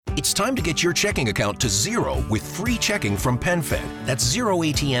It's time to get your checking account to zero with free checking from PenFed. That's zero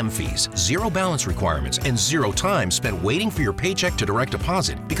ATM fees, zero balance requirements, and zero time spent waiting for your paycheck to direct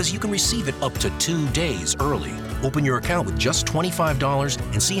deposit because you can receive it up to 2 days early. Open your account with just $25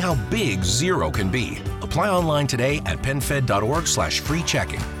 and see how big zero can be. Apply online today at PenFed.org/free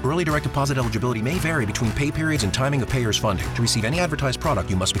checking. Early direct deposit eligibility may vary between pay periods and timing of payers' funding. To receive any advertised product,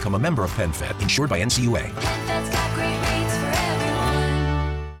 you must become a member of PenFed, insured by NCUA. PenFed's got great rates for everyone.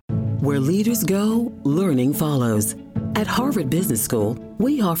 Where leaders go, learning follows. At Harvard Business School,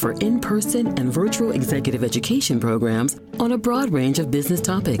 we offer in-person and virtual executive education programs on a broad range of business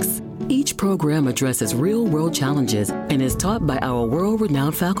topics. Each program addresses real-world challenges and is taught by our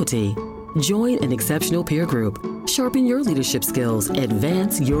world-renowned faculty. Join an exceptional peer group. Sharpen your leadership skills.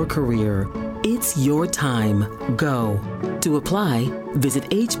 Advance your career. It's your time. Go. To apply, visit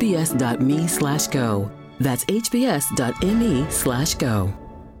hbs.me/go. That's hbs.me/go.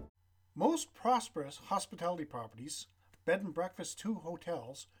 Most prosperous hospitality properties, bed and breakfast to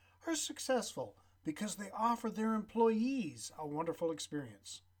hotels, are successful because they offer their employees a wonderful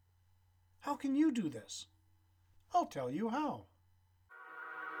experience. How can you do this? I'll tell you how.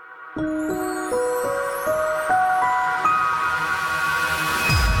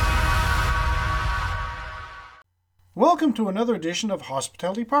 Welcome to another edition of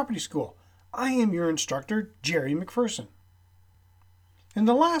Hospitality Property School. I am your instructor, Jerry McPherson. In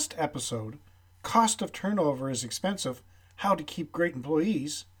the last episode, Cost of Turnover is Expensive, How to Keep Great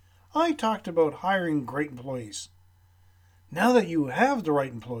Employees, I talked about hiring great employees. Now that you have the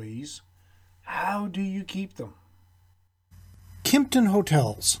right employees, how do you keep them? Kimpton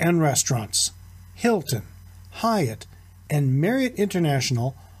Hotels and Restaurants, Hilton, Hyatt, and Marriott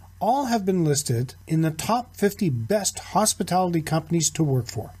International all have been listed in the top 50 best hospitality companies to work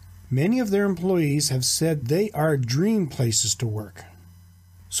for. Many of their employees have said they are dream places to work.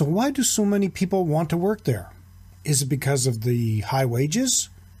 So why do so many people want to work there? Is it because of the high wages,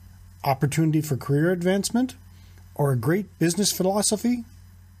 opportunity for career advancement, or a great business philosophy?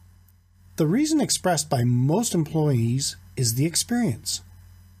 The reason expressed by most employees is the experience.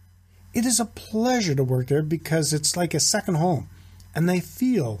 It is a pleasure to work there because it's like a second home, and they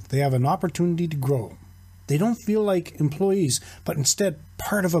feel they have an opportunity to grow. They don't feel like employees, but instead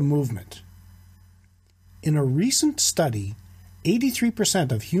part of a movement. In a recent study,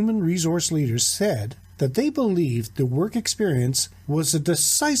 83% of human resource leaders said that they believed the work experience was a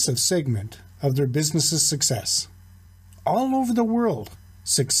decisive segment of their business's success. All over the world,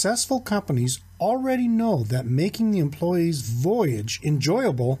 successful companies already know that making the employee's voyage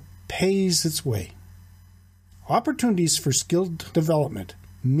enjoyable pays its way. Opportunities for skilled development,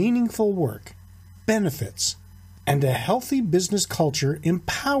 meaningful work, benefits, and a healthy business culture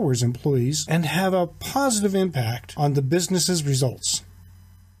empowers employees and have a positive impact on the business's results.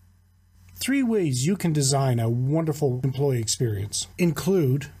 3 ways you can design a wonderful employee experience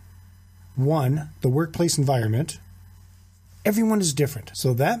include 1. The workplace environment. Everyone is different,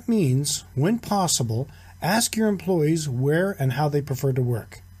 so that means, when possible, ask your employees where and how they prefer to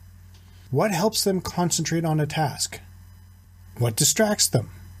work. What helps them concentrate on a task? What distracts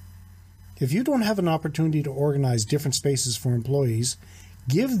them? If you don't have an opportunity to organize different spaces for employees,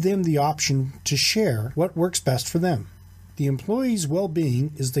 give them the option to share what works best for them. The employee's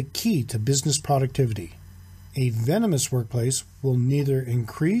well-being is the key to business productivity. A venomous workplace will neither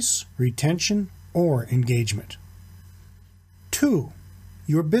increase retention or engagement. 2.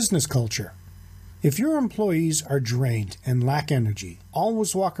 Your business culture. If your employees are drained and lack energy,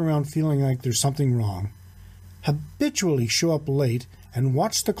 always walk around feeling like there's something wrong, habitually show up late and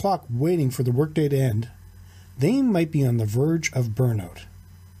watch the clock waiting for the workday to end, they might be on the verge of burnout.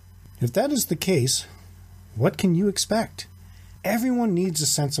 If that is the case, what can you expect? Everyone needs a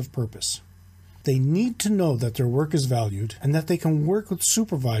sense of purpose. They need to know that their work is valued and that they can work with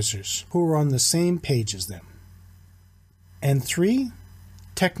supervisors who are on the same page as them. And 3,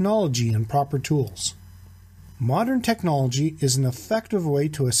 technology and proper tools. Modern technology is an effective way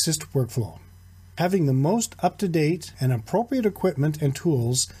to assist workflow. Having the most up-to-date and appropriate equipment and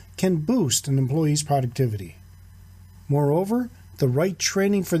tools can boost an employee's productivity. Moreover, the right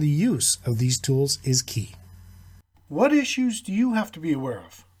training for the use of these tools is key. What issues do you have to be aware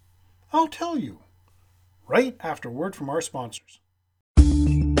of? I'll tell you, right after a word from our sponsors.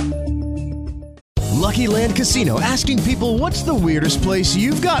 Lucky Land Casino, asking people, what's the weirdest place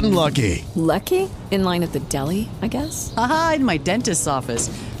you've gotten lucky? Lucky? In line at the deli, I guess? Aha, in my dentist's office.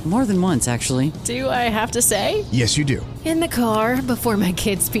 More than once, actually. Do I have to say? Yes, you do. In the car before my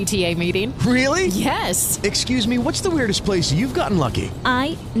kids' PTA meeting. Really? Yes. Excuse me, what's the weirdest place you've gotten lucky?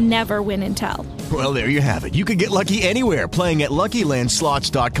 I never win and tell. Well, there you have it. You can get lucky anywhere, playing at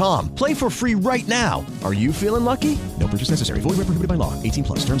LuckyLandSlots.com. Play for free right now. Are you feeling lucky? No purchase necessary. Void where prohibited by law. 18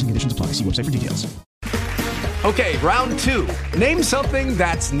 plus. Terms and conditions apply. See website for details. Okay, round two. Name something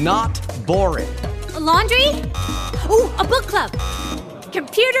that's not boring. A laundry? Ooh, a book club.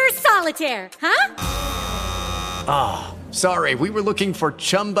 Computer solitaire, huh? Ah, sorry, we were looking for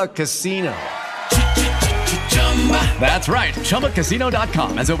Chumba Casino. That's right,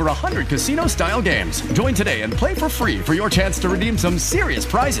 ChumbaCasino.com has over 100 casino-style games. Join today and play for free for your chance to redeem some serious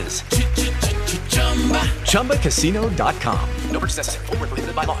prizes. ChumbaCasino.com. No purchase necessary. Void where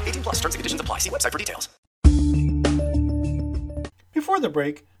prohibited by law. 18 plus. Terms and conditions apply. See website for details. Before the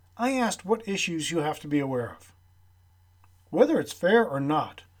break, I asked what issues you have to be aware of. Whether it's fair or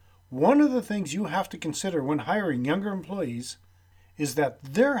not, one of the things you have to consider when hiring younger employees is that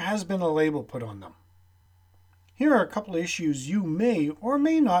there has been a label put on them. Here are a couple of issues you may or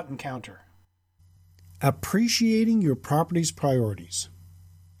may not encounter. Appreciating your property's priorities.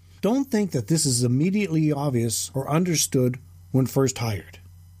 Don't think that this is immediately obvious or understood when first hired.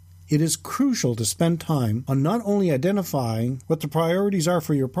 It is crucial to spend time on not only identifying what the priorities are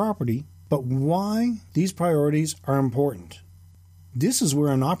for your property, but why these priorities are important. This is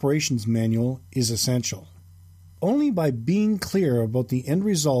where an operations manual is essential. Only by being clear about the end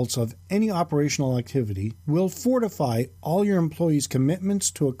results of any operational activity will fortify all your employees' commitments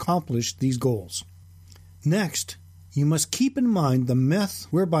to accomplish these goals. Next, you must keep in mind the myth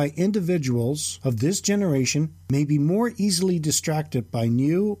whereby individuals of this generation may be more easily distracted by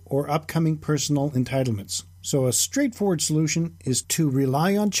new or upcoming personal entitlements. So a straightforward solution is to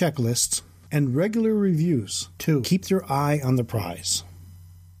rely on checklists and regular reviews to keep your eye on the prize.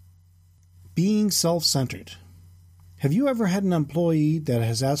 Being self-centered. Have you ever had an employee that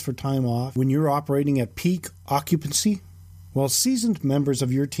has asked for time off when you're operating at peak occupancy? Well, seasoned members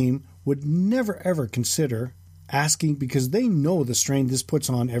of your team would never ever consider asking because they know the strain this puts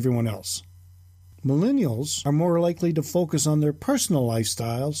on everyone else. Millennials are more likely to focus on their personal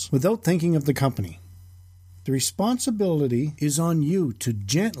lifestyles without thinking of the company. The responsibility is on you to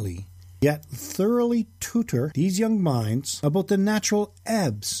gently yet thoroughly tutor these young minds about the natural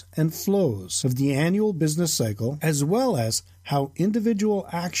ebbs and flows of the annual business cycle, as well as how individual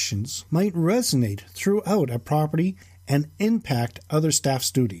actions might resonate throughout a property and impact other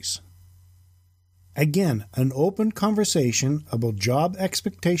staff's duties. Again, an open conversation about job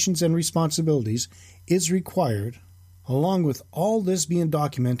expectations and responsibilities is required, along with all this being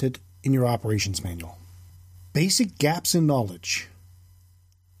documented in your operations manual. Basic gaps in knowledge.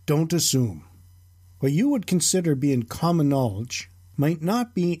 Don't assume. What you would consider being common knowledge might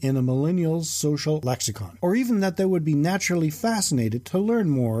not be in a millennial's social lexicon, or even that they would be naturally fascinated to learn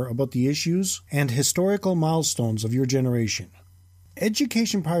more about the issues and historical milestones of your generation.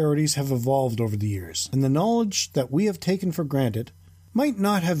 Education priorities have evolved over the years, and the knowledge that we have taken for granted might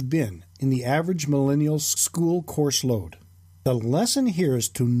not have been in the average millennial's school course load. The lesson here is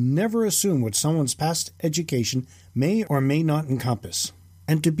to never assume what someone's past education may or may not encompass,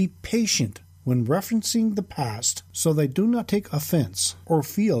 and to be patient when referencing the past so they do not take offense or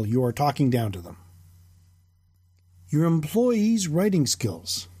feel you are talking down to them. Your employees' writing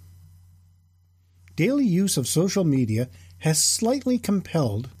skills. Daily use of social media has slightly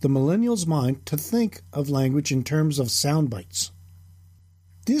compelled the millennial's mind to think of language in terms of sound bites.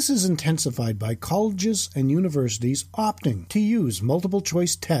 This is intensified by colleges and universities opting to use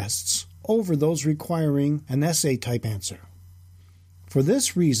multiple-choice tests over those requiring an essay-type answer. For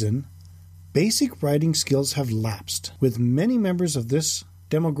this reason, basic writing skills have lapsed, with many members of this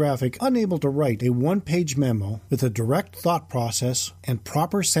demographic unable to write a one-page memo with a direct thought process and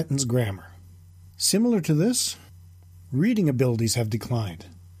proper sentence grammar. Similar to this, reading abilities have declined,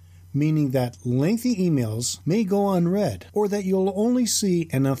 meaning that lengthy emails may go unread, or that you'll only see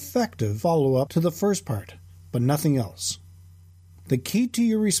an effective follow-up to the first part, but nothing else. The key to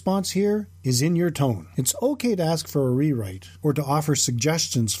your response here is in your tone. It's okay to ask for a rewrite or to offer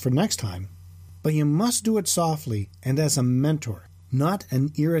suggestions for next time, but you must do it softly and as a mentor, not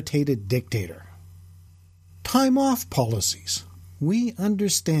an irritated dictator. Time off policies. We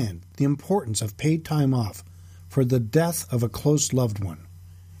understand the importance of paid time off for the death of a close loved one,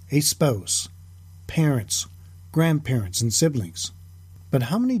 a spouse, parents, grandparents, and siblings. But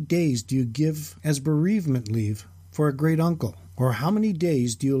how many days do you give as bereavement leave for a great uncle? Or how many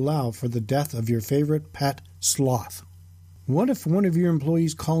days do you allow for the death of your favorite pet sloth? What if one of your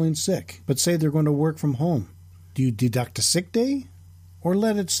employees call in sick, but say they're going to work from home? Do you deduct a sick day? or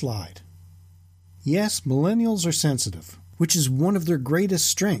let it slide. Yes, millennials are sensitive, which is one of their greatest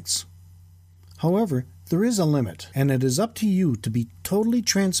strengths. However, there is a limit, and it is up to you to be totally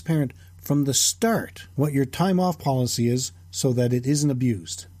transparent from the start what your time off policy is so that it isn't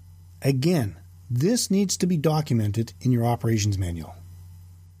abused. Again, this needs to be documented in your operations manual.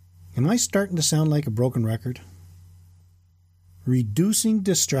 Am I starting to sound like a broken record? Reducing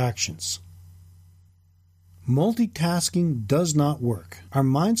distractions. Multitasking does not work. Our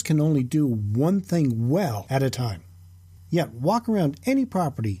minds can only do one thing well at a time. Yet walk around any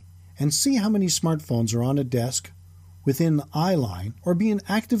property and see how many smartphones are on a desk, within the eye line, or being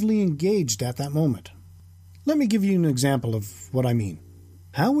actively engaged at that moment. Let me give you an example of what I mean.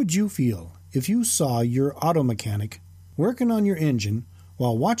 How would you feel if you saw your auto mechanic working on your engine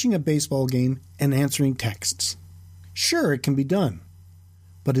while watching a baseball game and answering texts? Sure, it can be done.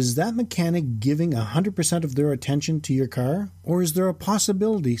 But is that mechanic giving 100% of their attention to your car, or is there a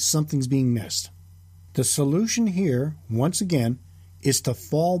possibility something's being missed? The solution here, once again, is to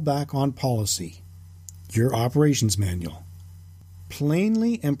fall back on policy, your operations manual.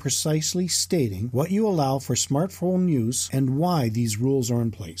 Plainly and precisely stating what you allow for smartphone use and why these rules are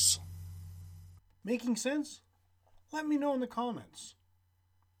in place. Making sense? Let me know in the comments.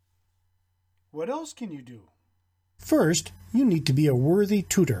 What else can you do? First, you need to be a worthy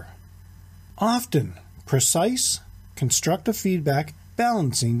tutor. Often, precise, constructive feedback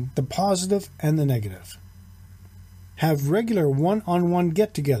balancing the positive and the negative. Have regular one-on-one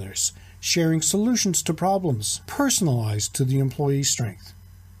get-togethers, sharing solutions to problems personalized to the employee's strength.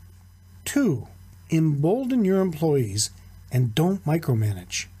 2. Embolden your employees and don't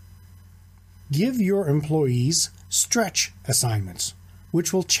micromanage. Give your employees stretch assignments,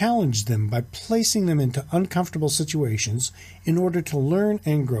 which will challenge them by placing them into uncomfortable situations in order to learn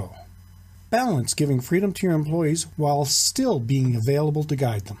and grow. Balance giving freedom to your employees while still being available to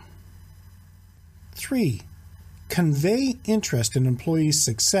guide them. 3. Convey interest in employees'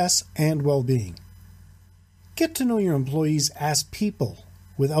 success and well-being. Get to know your employees as people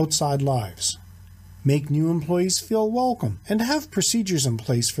with outside lives. Make new employees feel welcome and have procedures in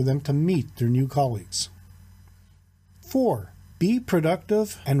place for them to meet their new colleagues. 4. Be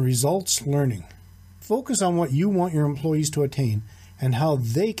productive and results learning. Focus on what you want your employees to attain and how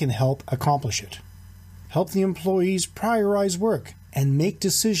they can help accomplish it. Help the employees prioritize work and make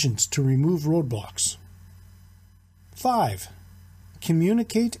decisions to remove roadblocks. 5.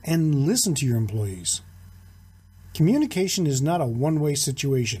 Communicate and listen to your employees. Communication is not a one-way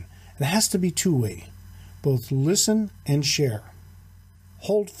situation. It has to be two-way. Both listen and share.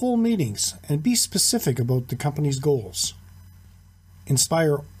 Hold full meetings and be specific about the company's goals.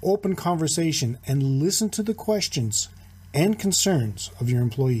 Inspire open conversation and listen to the questions and concerns of your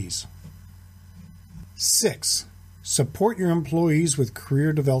employees. 6. Support your employees with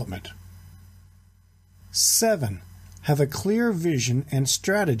career development. 7. Have a clear vision and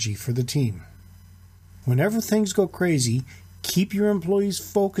strategy for the team. Whenever things go crazy, keep your employees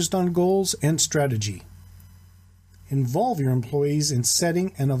focused on goals and strategy. Involve your employees in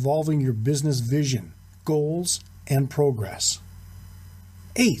setting and evolving your business vision, goals, and progress.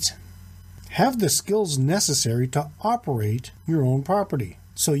 8. Have the skills necessary to operate your own property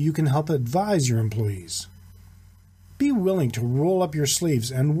so you can help advise your employees. Be willing to roll up your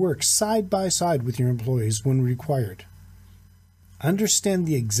sleeves and work side by side with your employees when required. Understand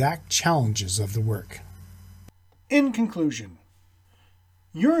the exact challenges of the work. In conclusion,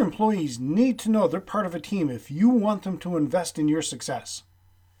 your employees need to know they're part of a team if you want them to invest in your success.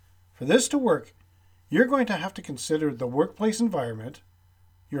 For this to work, you're going to have to consider the workplace environment,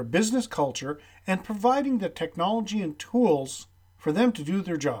 your business culture, and providing the technology and tools for them to do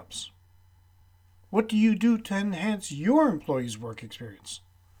their jobs. What do you do to enhance your employees' work experience?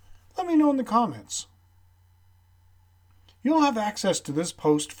 Let me know in the comments. You'll have access to this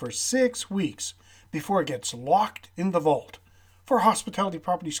post for 6 weeks before it gets locked in the vault for Hospitality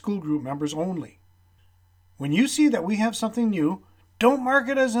Property School Group members only. When you see that we have something new, don't mark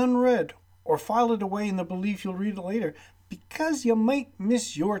it as unread or file it away in the belief you'll read it later, because you might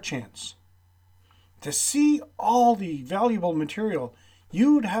miss your chance. To see all the valuable material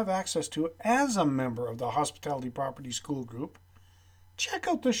you'd have access to as a member of the Hospitality Property School Group, check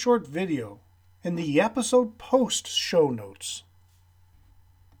out the short video in the episode post show notes.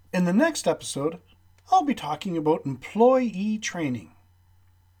 In the next episode, I'll be talking about employee training.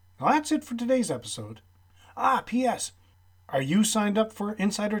 Now that's it for today's episode. P.S. Are you signed up for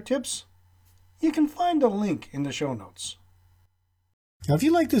Insider Tips? You can find a link in the show notes. Now if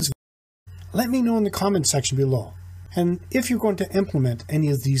you like this video, let me know in the comment section below, and if you're going to implement any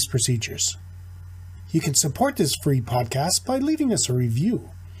of these procedures. You can support this free podcast by leaving us a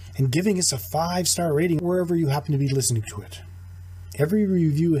review and giving us a 5-star rating wherever you happen to be listening to it. Every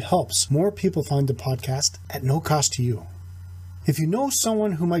review helps more people find the podcast at no cost to you. If you know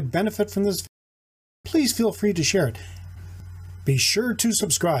someone who might benefit from this, please feel free to share it. Be sure to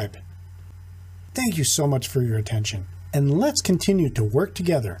subscribe. Thank you so much for your attention, and let's continue to work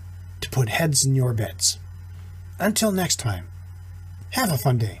together to put heads in your beds. Until next time, have a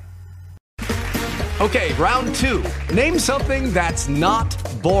fun day. Okay, round 2. Name something that's not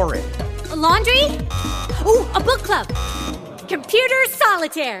boring. A laundry? Ooh, a book club. Computer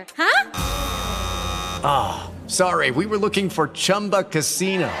solitaire, huh? Ah, sorry, we were looking for Chumba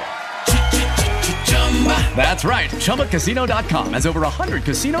Casino. That's right, ChumbaCasino.com has over 100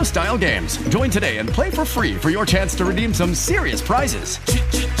 casino-style games. Join today and play for free for your chance to redeem some serious prizes.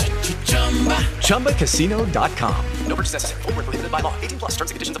 ChumbaCasino.com. No purchase necessary. Void where prohibited by law. 18+ terms and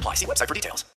conditions apply. See website for details.